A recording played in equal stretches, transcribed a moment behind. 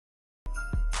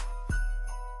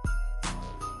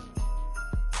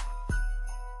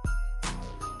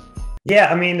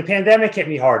Yeah, I mean, the pandemic hit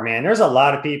me hard, man. There's a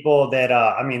lot of people that,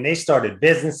 I mean, they started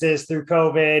businesses through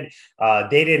COVID.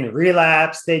 They didn't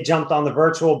relapse. They jumped on the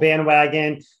virtual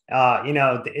bandwagon.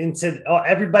 Into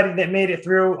everybody that made it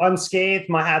through unscathed,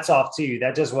 my hat's off to you.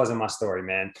 That just wasn't my story,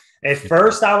 man. At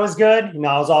first, I was good.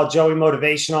 I was all Joey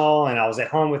motivational, and I was at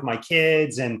home with my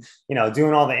kids, and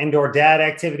doing all the indoor dad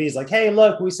activities. Like, hey,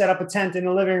 look, we set up a tent in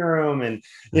the living room, and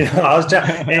I was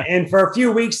trying. And for a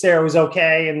few weeks there, it was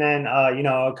okay, and then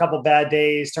a couple bad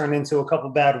days turned into a couple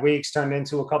bad weeks, turned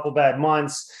into a couple bad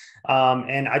months.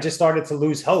 And I just started to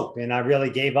lose hope, and I really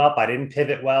gave up. I didn't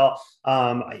pivot well.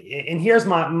 And here's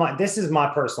this is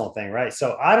my personal thing, right?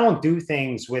 So I don't do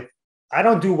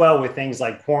well with things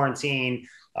like quarantine,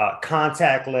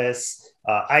 contactless,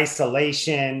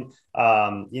 isolation.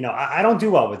 I don't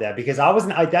do well with that because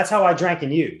that's how I drank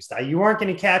and used. You weren't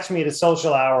going to catch me at a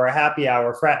social hour or a happy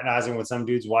hour fraternizing with some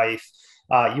dude's wife.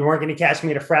 You weren't going to catch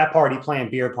me at a frat party playing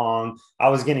beer pong. I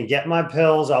was going to get my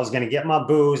pills. I was going to get my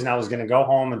booze, and I was going to go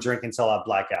home and drink until I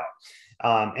black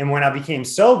out. And when I became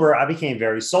sober, I became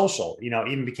very social,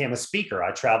 even became a speaker.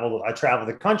 I travel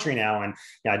the country now, and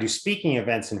I do speaking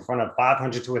events in front of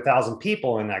 500 to 1,000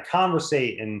 people, and I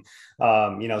conversate and,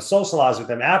 socialize with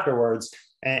them afterwards.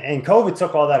 And COVID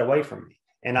took all that away from me.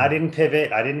 And I didn't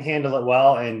pivot. I didn't handle it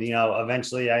well. And,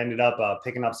 eventually I ended up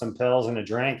picking up some pills and a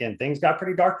drink, and things got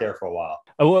pretty dark there for a while.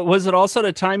 Was it also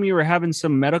the time you were having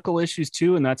some medical issues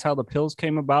too, and that's how the pills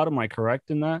came about? Am I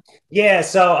correct in that? Yeah.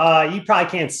 So you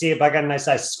probably can't see it, but I got a nice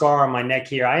size scar on my neck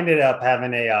here. I ended up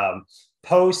having a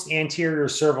post anterior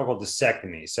cervical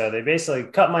discectomy. So they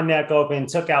basically cut my neck open,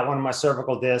 took out one of my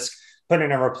cervical discs, put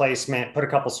in a replacement, put a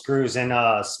couple screws in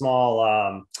a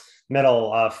small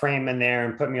metal frame in there,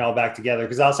 and put me all back together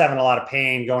because I was having a lot of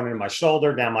pain going into my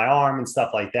shoulder, down my arm, and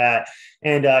stuff like that.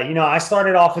 And I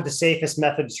started off with the safest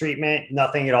method of treatment,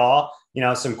 nothing at all.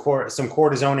 Some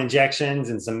cortisone injections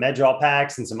and some Medrol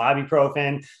packs and some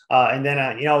ibuprofen. And then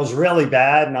it was really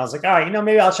bad, and I was like, all right,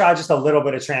 maybe I'll try just a little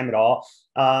bit of tramadol.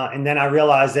 And then I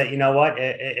realized that,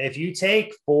 if you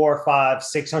take 4, 5,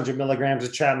 600 milligrams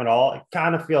of tramadol, it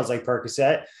kind of feels like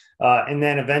Percocet. And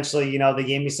then eventually, they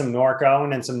gave me some Norco,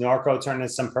 and then some Norco turned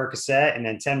into some Percocet, and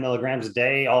then 10 milligrams a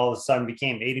day all of a sudden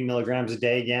became 80 milligrams a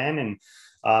day again. And,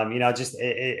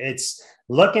 it's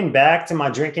looking back to my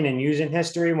drinking and using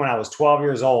history when I was 12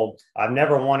 years old. I've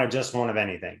never wanted just one of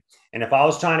anything. And if I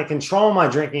was trying to control my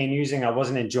drinking and using, I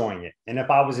wasn't enjoying it. And if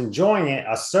I was enjoying it,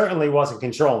 I certainly wasn't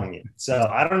controlling it. So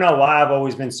I don't know why I've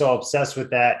always been so obsessed with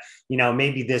that.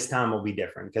 Maybe this time will be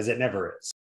different, because it never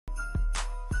is.